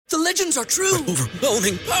The legends are true.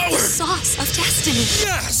 Overwhelming power! Sauce of destiny.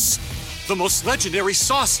 Yes! The most legendary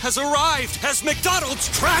sauce has arrived as McDonald's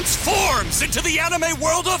transforms into the anime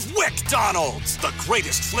world of WickDonald's. The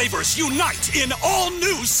greatest flavors unite in all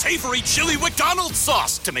new savory chili McDonald's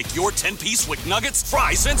sauce to make your 10-piece Wick Nuggets,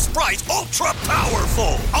 fries, and Sprite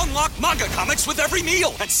ultra-powerful. Unlock manga comics with every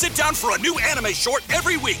meal and sit down for a new anime short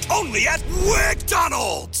every week only at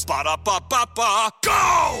WickDonald's. Ba-da-ba-ba-ba,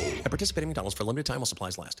 go! At participating McDonald's for a limited time while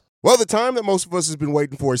supplies last. Well, the time that most of us has been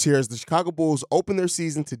waiting for is here as the Chicago Bulls open their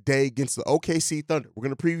season today against the OKC Thunder. We're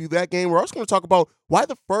going to preview that game. We're also going to talk about why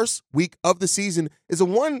the first week of the season is the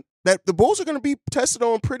one that the Bulls are going to be tested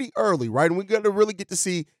on pretty early, right? And we're going to really get to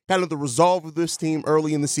see kind of the resolve of this team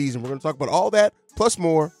early in the season. We're going to talk about all that plus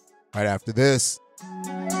more right after this.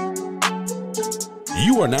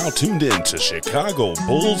 You are now tuned in to Chicago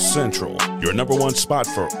Bulls Central, your number one spot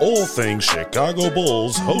for all things Chicago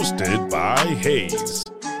Bulls, hosted by Hayes.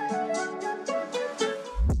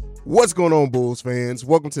 What's going on, Bulls fans?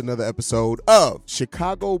 Welcome to another episode of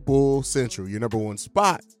Chicago Bulls Central, your number one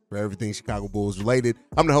spot for everything Chicago Bulls related.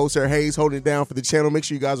 I'm the host, Sarah Hayes, holding it down for the channel. Make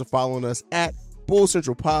sure you guys are following us at Bulls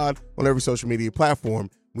Central Pod on every social media platform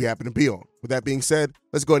we happen to be on. With that being said,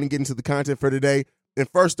 let's go ahead and get into the content for today. And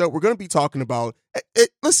first up, we're going to be talking about,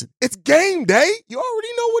 listen, it's game day. You already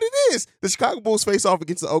know what it is. The Chicago Bulls face off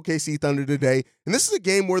against the OKC Thunder today. And this is a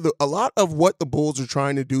game where a lot of what the Bulls are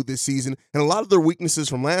trying to do this season and a lot of their weaknesses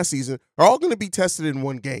from last season are all going to be tested in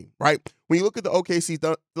one game, right? When you look at the OKC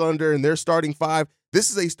Thunder and their starting five, this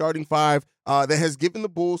is a starting five that has given the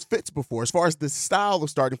Bulls fits before as far as the style of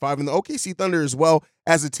starting five and the OKC Thunder as well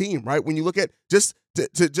as a team, right? When you look at just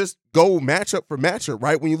to just go matchup for matchup,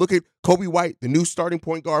 right? When you look at Coby White, the new starting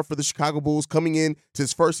point guard for the Chicago Bulls, coming in to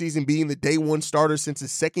his first season being the day one starter since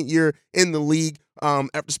his second year in the league,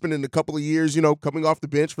 after spending a couple of years, coming off the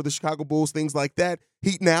bench for the Chicago Bulls, things like that.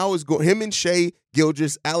 He now is him and Shai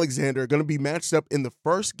Gilgeous-Alexander are going to be matched up in the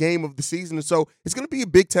first game of the season. And so it's going to be a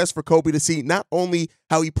big test for Coby to see not only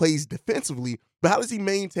how he plays defensively, but how does he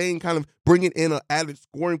maintain kind of bringing in an added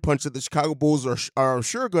scoring punch that the Chicago Bulls are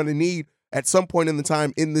sure going to need at some point in the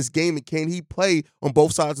time in this game, and can he play on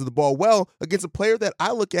both sides of the ball well against a player that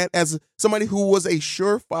I look at as somebody who was a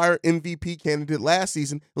surefire MVP candidate last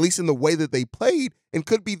season, at least in the way that they played, and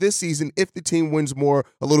could be this season if the team wins more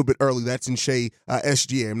a little bit early. That's in Shai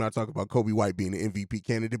SGA. I'm not talking about Coby White being an MVP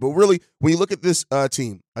candidate, but really, when you look at this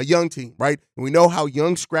team, a young team, right, and we know how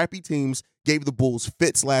young, scrappy teams gave the Bulls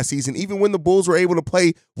fits last season, even when the Bulls were able to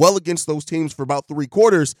play well against those teams for about three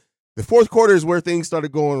quarters. The fourth quarter is where things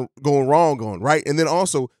started going wrong, right? And then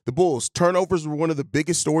also the Bulls. Turnovers were one of the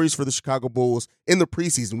biggest stories for the Chicago Bulls in the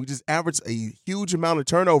preseason. We just averaged a huge amount of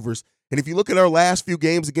turnovers. And if you look at our last few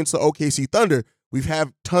games against the OKC Thunder, we've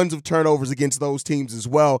had tons of turnovers against those teams as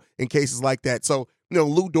well in cases like that. So,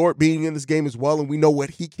 Lou Dort being in this game as well, and we know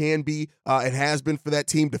what he can be and has been for that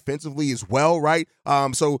team defensively as well, right?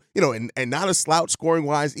 And not a slouch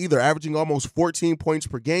scoring-wise either, averaging almost 14 points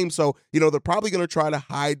per game. So, they're probably going to try to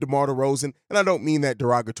hide DeMar DeRozan, and I don't mean that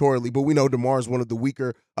derogatorily, but we know DeMar is one of the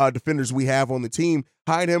weaker defenders we have on the team.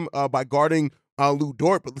 Hide him by guarding Lou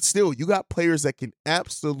Dort, but still, you got players that can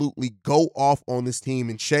absolutely go off on this team.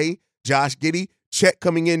 And Shai, Josh Giddey, Chet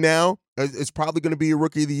coming in now is probably going to be a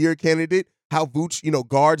Rookie of the Year candidate. How Vooch,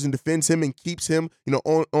 guards and defends him and keeps him,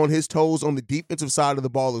 on his toes on the defensive side of the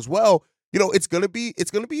ball as well. It's gonna be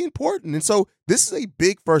important. And so this is a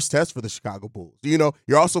big first test for the Chicago Bulls.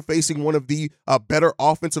 You're also facing one of the better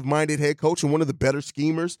offensive-minded head coach and one of the better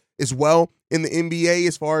schemers as well in the NBA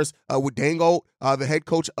as far as with Dangle, the head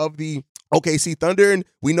coach of the OKC Thunder. And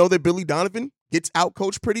we know that Billy Donovan gets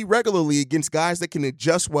outcoached pretty regularly against guys that can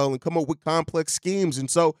adjust well and come up with complex schemes.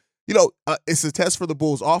 And so, it's a test for the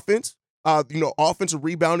Bulls offense. Offensive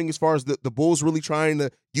rebounding, as far as the Bulls really trying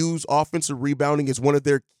to use offensive rebounding as one of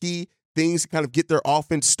their key things to kind of get their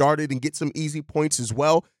offense started and get some easy points as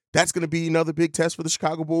well. That's going to be another big test for the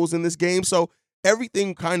Chicago Bulls in this game. So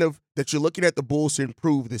everything kind of that you're looking at the Bulls to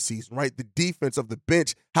improve this season, right? The defense of the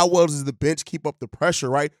bench, how well does the bench keep up the pressure,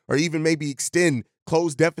 right? Or even maybe extend,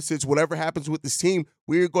 close deficits, whatever happens with this team,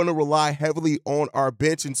 we're going to rely heavily on our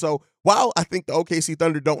bench. And so while I think the OKC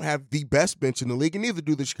Thunder don't have the best bench in the league, and neither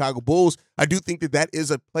do the Chicago Bulls, I do think that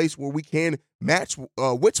is a place where we can match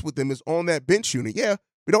wits with them is on that bench unit. Yeah,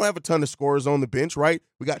 we don't have a ton of scorers on the bench, right?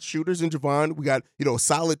 We got shooters in Javon. We got, a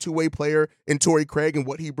solid two-way player in Torrey Craig and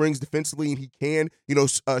what he brings defensively, and he can,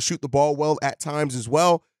 shoot the ball well at times as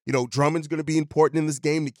well. Drummond's going to be important in this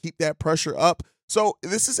game to keep that pressure up. So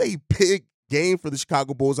this is a big game for the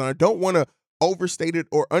Chicago Bulls, and I don't want to overstate it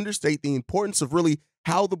or understate the importance of really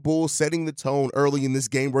how the Bulls setting the tone early in this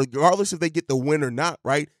game, regardless if they get the win or not,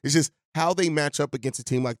 right? It's just how they match up against a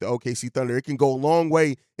team like the OKC Thunder. It can go a long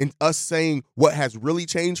way in us saying what has really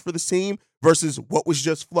changed for this team versus what was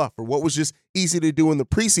just fluff or what was just easy to do in the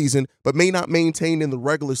preseason, but may not maintain in the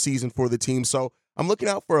regular season for the team. So I'm looking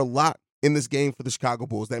out for a lot in this game for the Chicago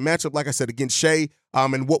Bulls. That matchup, like I said, against Shea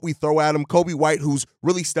and what we throw at him. Coby White, who's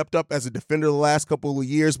really stepped up as a defender the last couple of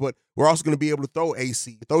years, but we're also going to be able to throw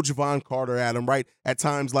AC, throw Javon Carter at him, right, at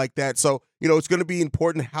times like that. So, it's going to be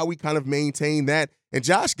important how we kind of maintain that. And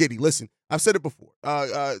Josh Giddey, listen, I've said it before.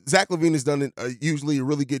 Zach LaVine has done usually a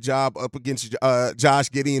really good job up against Josh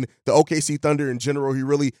Giddey and the OKC Thunder in general. He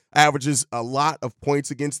really averages a lot of points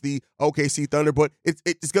against the OKC Thunder, but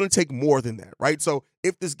it's going to take more than that, right? So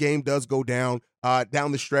if this game does go down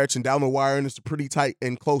the stretch and down the wire, and it's a pretty tight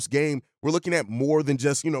and close game, we're looking at more than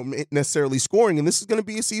just, necessarily scoring. And this is going to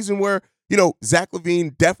be a season where, Zach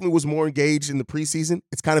LaVine definitely was more engaged in the preseason.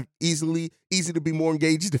 It's kind of easy to be more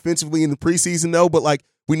engaged defensively in the preseason, though, but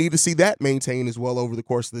we need to see that maintain as well over the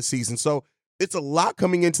course of the season. So it's a lot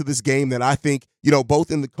coming into this game that I think, both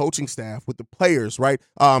in the coaching staff with the players, right?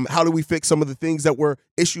 How do we fix some of the things that were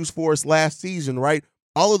issues for us last season, right?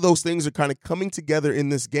 All of those things are kind of coming together in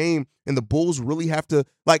this game, and the Bulls really have to,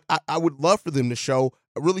 I would love for them to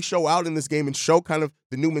really show out in this game and show kind of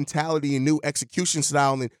the new mentality and new execution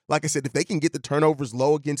style. And like I said, if they can get the turnovers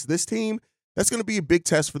low against this team, that's going to be a big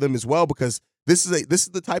test for them as well, because this is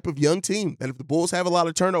the type of young team that if the Bulls have a lot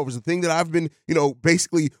of turnovers, the thing that I've been,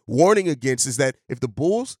 basically warning against is that if the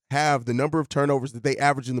Bulls have the number of turnovers that they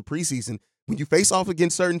average in the preseason, when you face off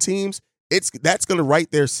against certain teams, that's going to right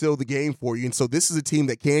there seal the game for you. And so this is a team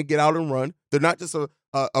that can get out and run. They're not just a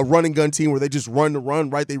run and gun team where they just run to run,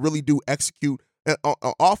 right? They really do execute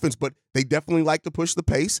offense, but they definitely like to push the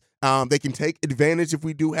pace. They can take advantage if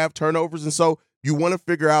we do have turnovers. And so you want to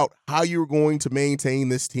figure out how you're going to maintain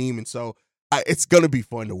this team. And so it's going to be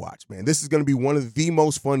fun to watch, man. This is going to be one of the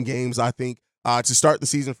most fun games, I think, to start the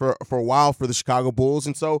season for a while for the Chicago Bulls.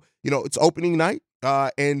 And so, it's opening night,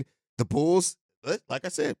 and the Bulls, like I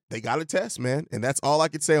said, they got a test, man. And that's all I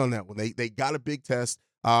could say on that one. They got a big test.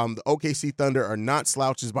 The OKC Thunder are not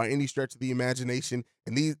slouches by any stretch of the imagination.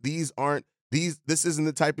 And this isn't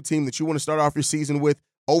the type of team that you want to start off your season with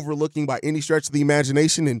overlooking by any stretch of the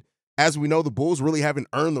imagination. And as we know, the Bulls really haven't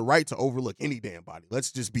earned the right to overlook any damn body.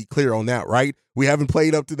 Let's just be clear on that, right? We haven't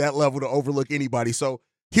played up to that level to overlook anybody. So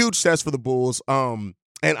huge test for the Bulls.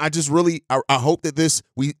 And I just really, I hope that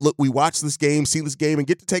we watch this game, see this game, and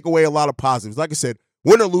get to take away a lot of positives. Like I said,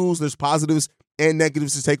 win or lose, there's positives and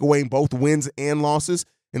negatives to take away in both wins and losses.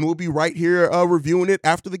 And we'll be right here reviewing it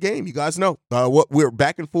after the game. You guys know we're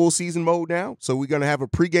back in full season mode now. So we're going to have a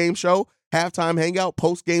pregame show, halftime hangout,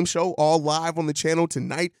 postgame show, all live on the channel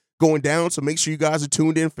tonight going down. So make sure you guys are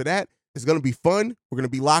tuned in for that. It's going to be fun. We're going to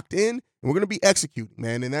be locked in, and we're going to be executing,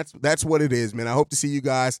 man. And that's what it is, man. I hope to see you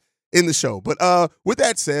guys in the show. But with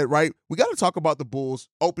that said, right, we got to talk about the Bulls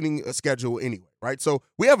opening schedule anyway, right? So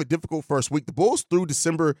we have a difficult first week. The Bulls through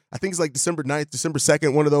December, I think it's like December 9th, December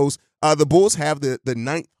 2nd, one of those. The Bulls have the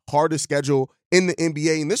 9th hardest schedule in the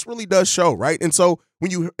NBA, and this really does show, right? And so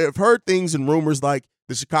when you have heard things and rumors like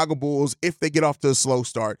the Chicago Bulls, if they get off to a slow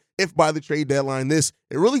start, if by the trade deadline it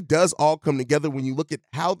really does all come together when you look at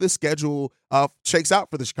how this schedule shakes out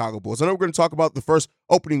for the Chicago Bulls. I know we're going to talk about the first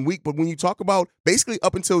opening week, but when you talk about basically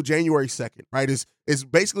up until January 2nd, right, is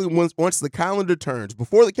basically once the calendar turns.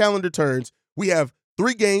 Before the calendar turns, we have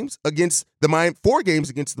 4 games against the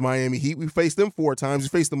Miami Heat. We faced them 4 times. We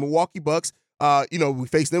faced the Milwaukee Bucks. We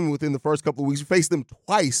faced them within the first couple of weeks. We faced them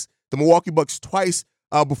twice, the Milwaukee Bucks twice,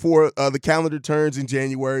 before the calendar turns in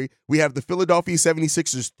January. We have the Philadelphia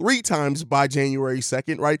 76ers 3 times by January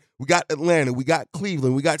 2nd, right? We got Atlanta, we got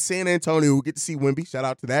Cleveland, we got San Antonio. We get to see Wemby. Shout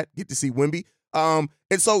out to that. Get to see Wemby. And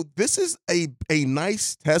so this is a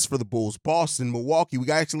nice test for the Bulls. Boston, Milwaukee,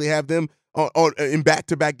 we actually have them in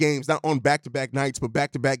back-to-back games, not on back-to-back nights, but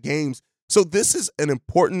back-to-back games. So this is an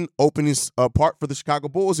important opening part for the Chicago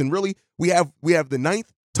Bulls. And really, we have the 9th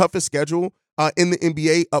toughest schedule in the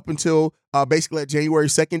NBA up until basically that January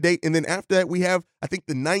 2nd date. And then after that, we have, I think,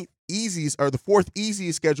 the 9th easiest or the 4th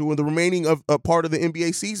easiest schedule in the remaining of part of the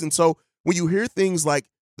NBA season. So when you hear things like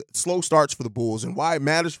slow starts for the Bulls and why it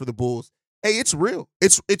matters for the Bulls, hey, it's real.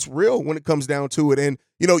 It's real when it comes down to it. And,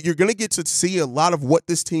 you're going to get to see a lot of what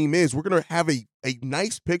this team is. We're going to have a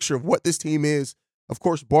nice picture of what this team is, of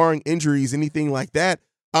course, barring injuries, anything like that,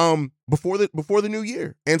 before the new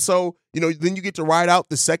year. And so, then you get to ride out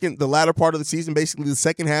the latter part of the season, basically the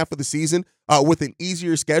second half of the season, with an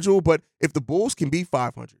easier schedule. But if the Bulls can be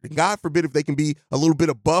 500, and God forbid if they can be a little bit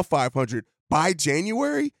above 500 by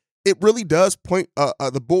January, it really does point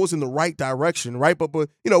the Bulls in the right direction, right? But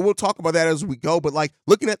we'll talk about that as we go. But like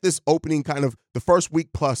looking at this opening kind of the first week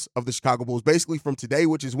plus of the Chicago Bulls, basically from today,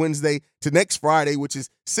 which is Wednesday, to next Friday, which is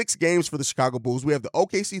 6 games for the Chicago Bulls. We have the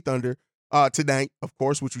OKC Thunder tonight, of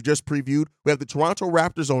course, which we just previewed. We have the Toronto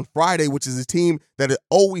Raptors on Friday, which is a team that has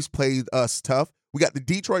always played us tough. We got the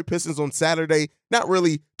Detroit Pistons on Saturday. Not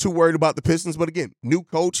really too worried about the Pistons, but again, new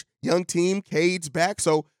coach, young team, Cade's back,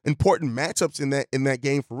 so important matchups in that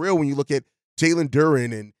game for real when you look at Jalen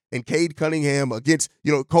Duren and Cade Cunningham against,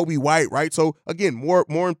 Kobe White, right? So again, more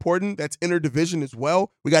important, that's interdivision as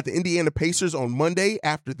well. We got the Indiana Pacers on Monday.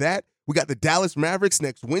 After that, we got the Dallas Mavericks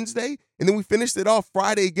next Wednesday, and then we finished it off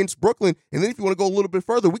Friday against Brooklyn. And then if you want to go a little bit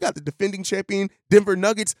further, we got the defending champion Denver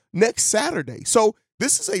Nuggets next Saturday. So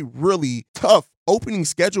this is a really tough opening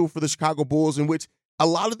schedule for the Chicago Bulls, in which a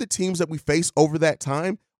lot of the teams that we face over that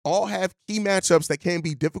time all have key matchups that can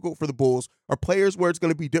be difficult for the Bulls, or players where it's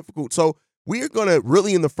going to be difficult. So we are going to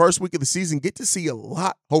really, in the first week of the season, get to see a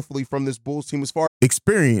lot, hopefully, from this Bulls team as far as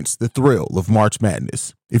experience the thrill of March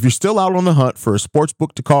Madness. If you're still out on the hunt for a sports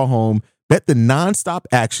book to call home, bet the nonstop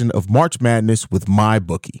action of March Madness with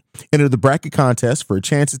MyBookie. Enter the bracket contest for a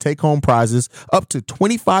chance to take home prizes up to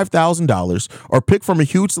 $25,000, or pick from a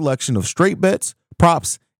huge selection of straight bets,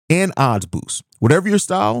 props, and odds boosts. Whatever your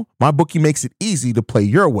style, MyBookie makes it easy to play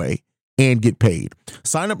your way and get paid.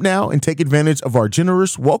 Sign up now and take advantage of our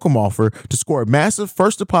generous welcome offer to score a massive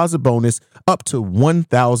first deposit bonus up to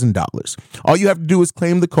 $1,000. All you have to do is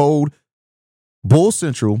claim the code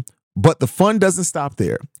BULLCENTRAL, but the fun doesn't stop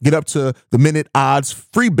there. Get up to the minute odds,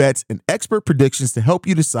 free bets, and expert predictions to help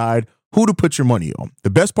you decide who to put your money on. The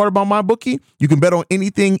best part about MyBookie, you can bet on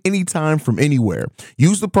anything, anytime, from anywhere.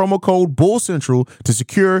 Use the promo code BULLCENTRAL to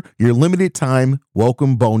secure your limited time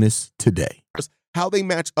welcome bonus today. How they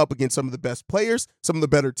match up against some of the best players, some of the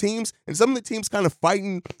better teams, and some of the teams kind of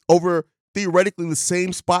fighting over theoretically the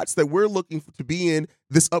same spots that we're looking to be in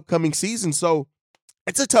this upcoming season. So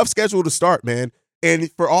it's a tough schedule to start, man.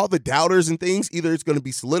 And for all the doubters and things, either it's going to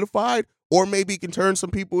be solidified, or maybe it can turn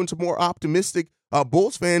some people into more optimistic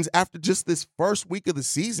Bulls fans after just this first week of the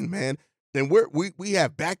season, man. And we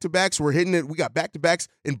have back-to-backs. We're hitting it. We got back-to-backs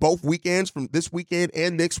in both weekends, from this weekend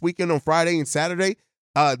and next weekend on Friday and Saturday.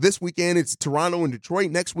 This weekend, it's Toronto and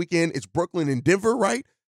Detroit. Next weekend, it's Brooklyn and Denver, right?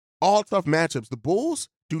 All tough matchups. The Bulls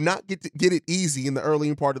do not get it easy in the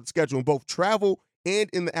early part of the schedule, in both travel and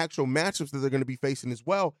in the actual matchups that they're going to be facing as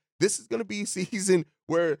well. This is going to be a season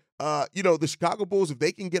where, the Chicago Bulls, if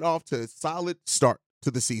they can get off to a solid start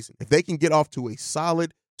to the season,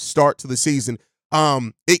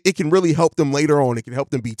 it can really help them later on. It can help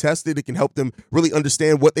them be tested. It can help them really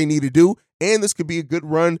understand what they need to do. And this could be a good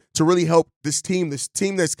run to really help this team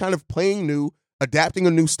that's kind of playing new, adapting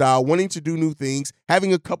a new style, wanting to do new things,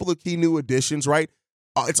 having a couple of key new additions, right?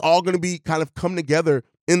 It's all going to be kind of come together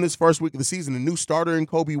in this first week of the season. A new starter in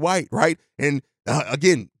Kobe White, right? And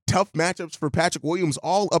again, tough matchups for Patrick Williams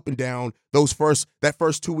all up and down that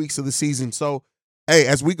first 2 weeks of the season. So, hey,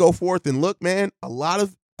 as we go forth and look, man, a lot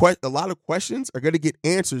of questions are going to get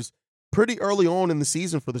answers pretty early on in the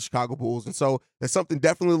season for the Chicago Bulls. And so that's something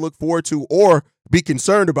definitely to look forward to, or be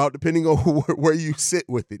concerned about, depending on where you sit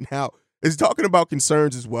with it. Now, it's talking about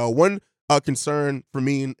concerns as well. One concern for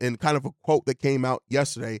me, and kind of a quote that came out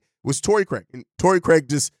yesterday, was Torrey Craig. And Torrey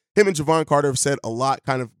Craig, him and Javon Carter have said a lot,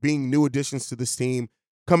 kind of being new additions to this team,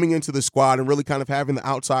 coming into the squad and really kind of having the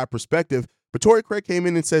outside perspective. But Torrey Craig came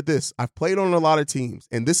in and said this: I've played on a lot of teams,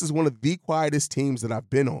 and this is one of the quietest teams that I've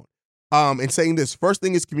been on. And saying this, first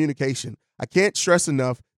thing is communication. I can't stress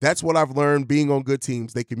enough, that's what I've learned being on good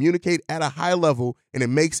teams. They communicate at a high level, and it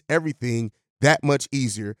makes everything that much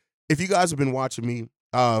easier. If you guys have been watching me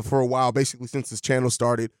for a while, basically since this channel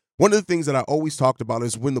started, one of the things that I always talked about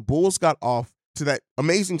is when the Bulls got off to that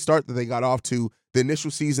amazing start that they got off to the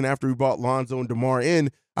initial season after we brought Lonzo and DeMar in,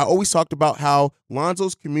 I always talked about how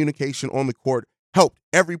Lonzo's communication on the court helped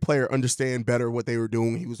every player understand better what they were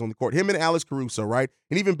doing when he was on the court. Him and Alex Caruso, right?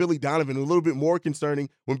 And even Billy Donovan. A little bit more concerning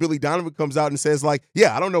when Billy Donovan comes out and says, like,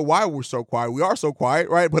 yeah, I don't know why we're so quiet. We are so quiet,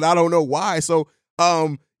 right? But I don't know why. So,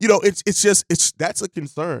 that's a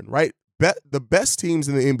concern, right? The best teams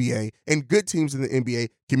in the NBA and good teams in the NBA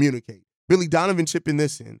communicate. Billy Donovan chipping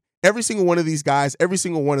this in. Every single one of these guys, every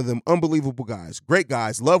single one of them, unbelievable guys, great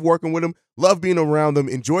guys, love working with them, love being around them,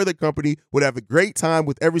 enjoy their company, would have a great time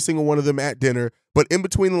with every single one of them at dinner. But in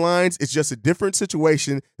between the lines, it's just a different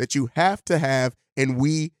situation that you have to have and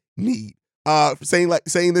we need.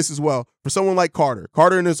 Saying this as well, for someone like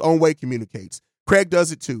Carter in his own way communicates. Craig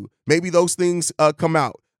does it too. Maybe those things come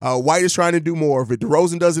out. White is trying to do more of it.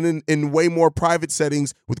 DeRozan does it in way more private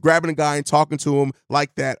settings with grabbing a guy and talking to him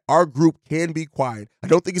like that. Our group can be quiet. I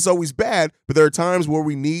don't think it's always bad, but there are times where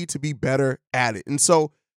we need to be better at it. And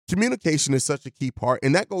so communication is such a key part,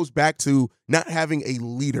 and that goes back to not having a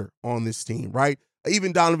leader on this team, right?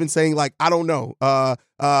 Even Donovan saying, like, I don't know. I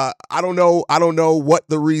don't know what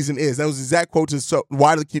the reason is. That was the exact quote to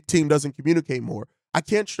why the team doesn't communicate more. I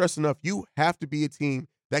can't stress enough, you have to be a team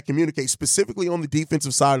that communicates, specifically on the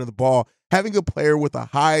defensive side of the ball. Having a player with a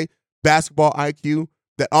high basketball IQ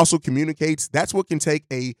that also communicates, that's what can take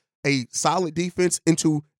a solid defense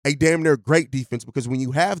into a damn near great defense, because when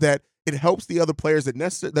you have that, it helps the other players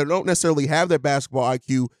that don't necessarily have that basketball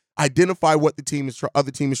IQ identify what the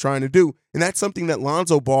other team is trying to do. And that's something that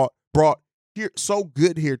Lonzo brought here so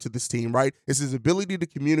good here to this team, right? It's his ability to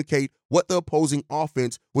communicate what the opposing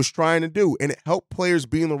offense was trying to do, and it helped players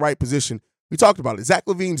be in the right position. We talked about it. Zach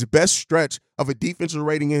LaVine's best stretch of a defensive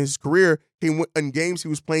rating in his career came in games he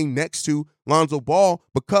was playing next to Lonzo Ball,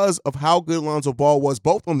 because of how good Lonzo Ball was,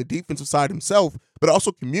 both on the defensive side himself, but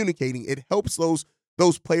also communicating. It helps those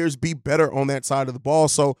players be better on that side of the ball.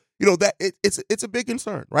 So, that it's a big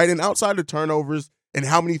concern, right? And outside of turnovers and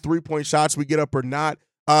how many three-point shots we get up or not,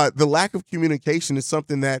 the lack of communication is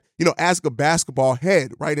something that, as a basketball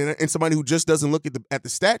head, right, and somebody who just doesn't look at the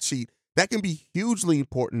stat sheet, that can be hugely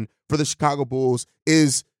important for the Chicago Bulls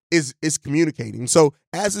is communicating. So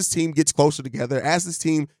as this team gets closer together, as this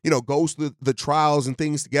team, goes through the trials and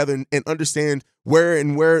things together and understand where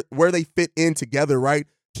they fit in together, right?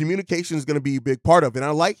 Communication is going to be a big part of it. And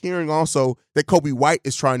I like hearing also that Coby White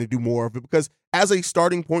is trying to do more of it, because as a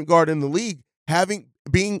starting point guard in the league,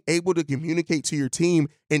 being able to communicate to your team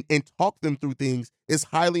and talk them through things is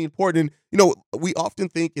highly important. And, we often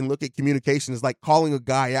think and look at communication as like calling a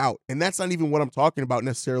guy out, and that's not even what I'm talking about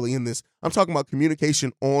necessarily in this. I'm talking about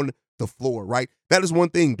communication on the floor, right? That is one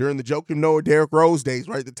thing during the Joakim Noah, Derrick Rose days,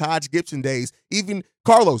 right? The Taj Gibson days, even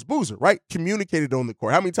Carlos Boozer, right? Communicated on the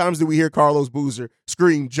court. How many times do we hear Carlos Boozer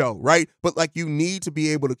scream Joe, right? But you need to be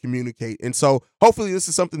able to communicate. And so hopefully this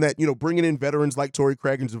is something that, bringing in veterans like Torrey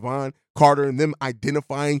Craig and Javon Carter and them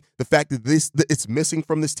identifying the fact that it's missing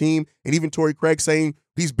from this team, and even Torrey Craig saying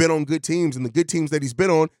he's been on good teams, and the good teams that he's been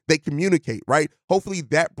on, they communicate, right? Hopefully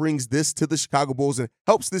that brings this to the Chicago Bulls and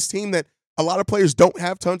helps this team that a lot of players don't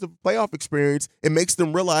have tons of playoff experience. It makes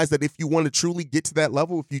them realize that if you want to truly get to that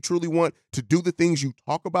level, if you truly want to do the things you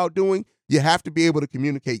talk about doing, you have to be able to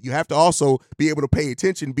communicate. You have to also be able to pay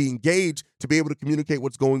attention, be engaged, to be able to communicate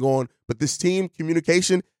what's going on. But this team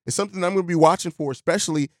communication is something I'm going to be watching for,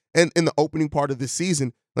 especially in the opening part of this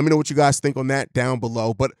season. Let me know what you guys think on that down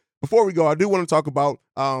below. But before we go, I do want to talk about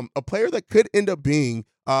a player that could end up being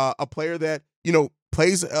a player that,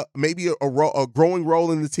 plays maybe a growing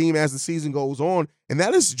role in the team as the season goes on, and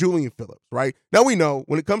that is Julian Phillips, right? Now we know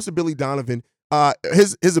when it comes to Billy Donovan,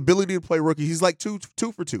 his ability to play rookie, he's like two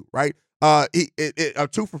for two, right? 2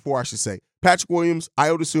 for 4, I should say. Patrick Williams,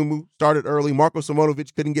 Ayo Dosunmu started early. Marko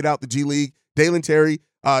Simonovic couldn't get out the G League. Dalen Terry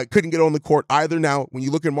couldn't get on the court either. Now, when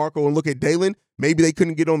you look at Marco and look at Dalen, maybe they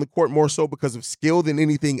couldn't get on the court more so because of skill than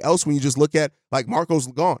anything else. When you just look at, Marco's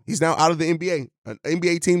gone. He's now out of the NBA. An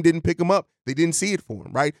NBA team didn't pick him up. They didn't see it for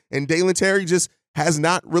him, right? And Dalen Terry just has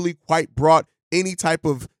not really quite brought any type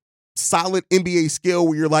of solid NBA skill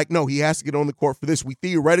where you're like, no, he has to get on the court for this. We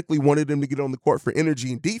theoretically wanted him to get on the court for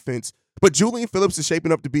energy and defense, but Julian Phillips is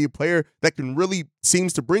shaping up to be a player that can really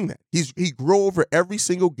seems to bring that. He grew over every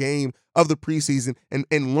single game of the preseason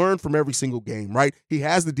and learned from every single game, right? He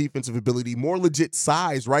has the defensive ability, more legit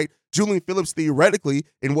size, right? Julian Phillips, theoretically,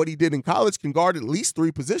 in what he did in college, can guard at least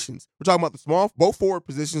 3 positions. We're talking about both forward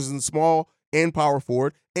positions in the small and power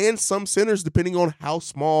forward, and some centers, depending on how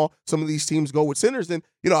small some of these teams go with centers. And,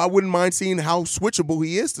 I wouldn't mind seeing how switchable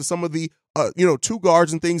he is to some of the, 2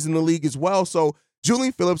 guards and things in the league as well. So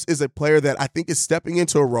Julian Phillips is a player that I think is stepping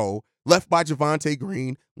into a role left by Javonte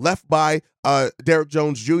Green, left by Derrick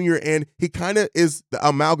Jones Jr., and he kind of is the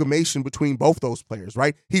amalgamation between both those players,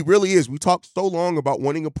 right? He really is. We talked so long about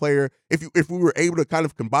wanting a player. If we were able to kind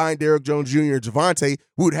of combine Derrick Jones Jr. and Javonte,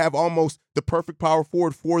 we would have almost the perfect power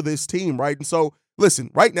forward for this team, right? And so, listen,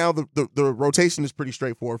 right now the rotation is pretty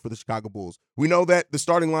straightforward for the Chicago Bulls. We know that the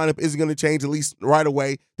starting lineup isn't going to change, at least right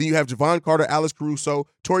away. Then you have Javon Carter, Alex Caruso,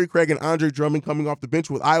 Torrey Craig, and Andre Drummond coming off the bench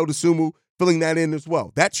with Ayo Dosunmu filling that in as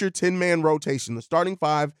well. That's your 10-man rotation, the starting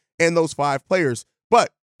 5 and those 5 players. But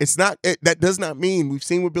that does not mean, we've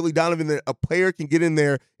seen with Billy Donovan, that a player can get in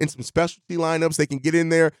there in some specialty lineups. They can get in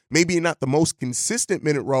there, maybe not the most consistent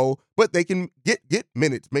minute role, but they can get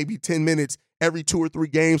minutes, maybe 10 minutes every 2 or 3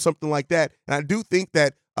 games, something like that. And I do think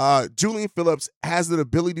that Julian Phillips has the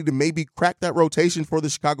ability to maybe crack that rotation for the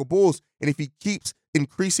Chicago Bulls. And if he keeps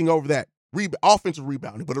increasing over that offensive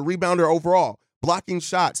rebounding, but a rebounder overall, blocking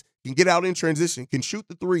shots, can get out in transition, can shoot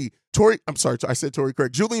the three. Torrey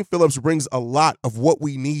Craig. Julian Phillips brings a lot of what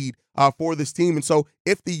we need for this team. And so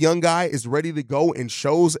if the young guy is ready to go and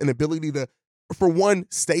shows an ability to, for one,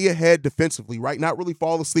 stay ahead defensively, right? Not really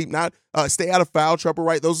fall asleep, not stay out of foul trouble,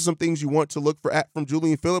 right? Those are some things you want to look for from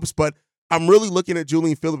Julian Phillips. But I'm really looking at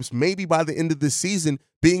Julian Phillips maybe by the end of this season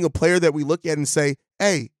being a player that we look at and say,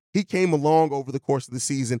 hey, he came along over the course of the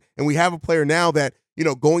season. And we have a player now that,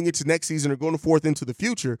 going into next season or going forth into the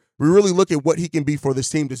future, we really look at what he can be for this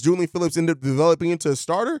team. Does Julian Phillips end up developing into a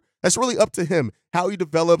starter? That's really up to him, how he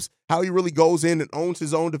develops, how he really goes in and owns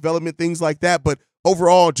his own development, things like that. But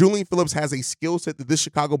overall, Julian Phillips has a skill set that this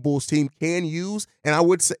Chicago Bulls team can use, and I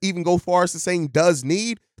would even go far as to saying does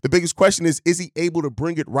need. The biggest question is he able to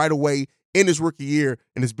bring it right away in his rookie year,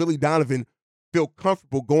 and does Billy Donovan feel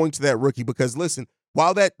comfortable going to that rookie? Because listen,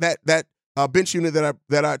 while that bench unit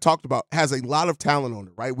that I talked about has a lot of talent on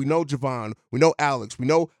it, right? We know Javon, we know Alex, we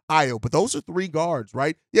know Ayo, but those are three guards,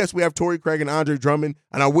 right? Yes, we have Torrey Craig and Andre Drummond,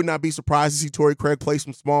 and I would not be surprised to see Torrey Craig play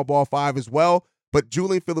some small ball 5 as well. But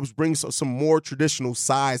Julian Phillips brings some more traditional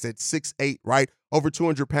size at 6'8", right? Over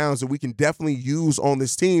 200 pounds that we can definitely use on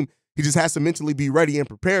this team. He just has to mentally be ready and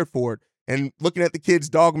prepared for it. And looking at the kid's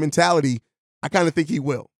dog mentality, I kind of think he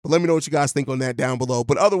will. But let me know what you guys think on that down below.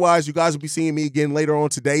 But otherwise, you guys will be seeing me again later on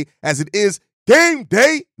today as it is game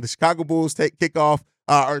day. The Chicago Bulls kickoff,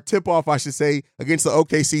 or tip-off, I should say, against the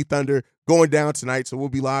OKC Thunder going down tonight. So we'll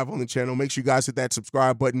be live on the channel. Make sure you guys hit that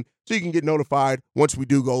subscribe button so you can get notified once we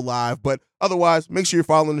do go live. But otherwise, make sure you're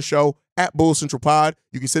following the show at Bulls Central Pod.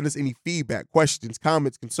 You can send us any feedback, questions,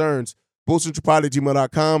 comments, concerns,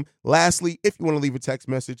 bullscentralpod@gmail.com. Lastly, if you want to leave a text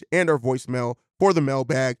message and our voicemail for the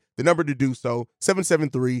mailbag, the number to do so,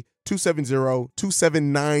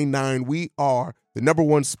 773-270-2799. We are the number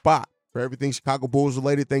one spot for everything Chicago Bulls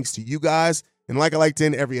related, thanks to you guys. And like I like to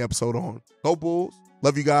end every episode on, go Bulls.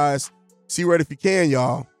 Love you guys. See you right if you can,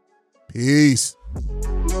 y'all. Peace.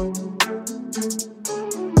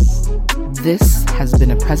 This has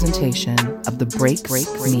been a presentation of the Break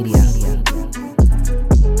Media.